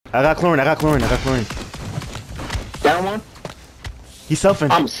I got chlorine. Down one. He's selfing.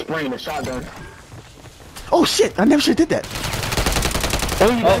 I'm spraying a shotgun. Oh shit! I never should have did that.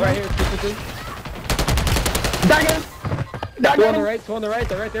 Oh, right here, 2. Dagger. Two on the right, two on the right.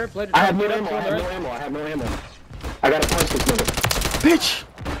 They're right there. I have no ammo. I have no ammo. I gotta punch this nigga. Bitch.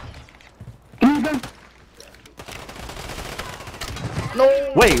 No.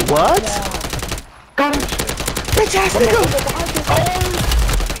 Wait, what? Got him. Bitch ass nigga.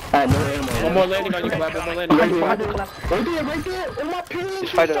 I have no ammo. One more landing on you, Vlad. One more landing on you. Right there. In my pants.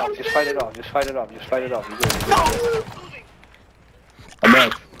 Just fight it off. Just fight it off. Just fight it off. Just fight it off. You good. I'm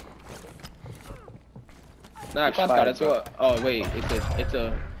back. Nah, Clap got it. Oh wait, it's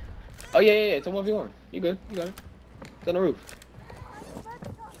a. Oh yeah, it's a 1v1. You good? You got it. It's on the roof.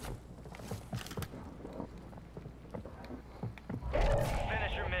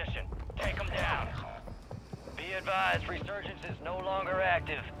 Finish your mission. Take them down. Be advised, resurgence is no longer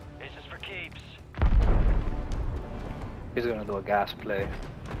active. This is for keeps. He's gonna do a gas play.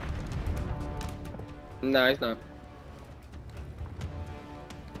 Nah, he's not.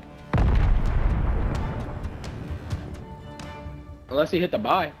 Unless he hit the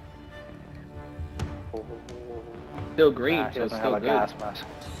buy. Still green, Nah, he so it's doesn't have still a good. gas mask.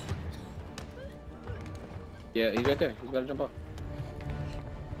 Yeah, he's right there. He's about to jump up.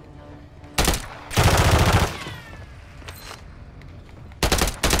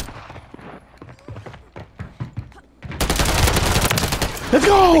 Let's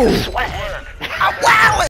go. Wow.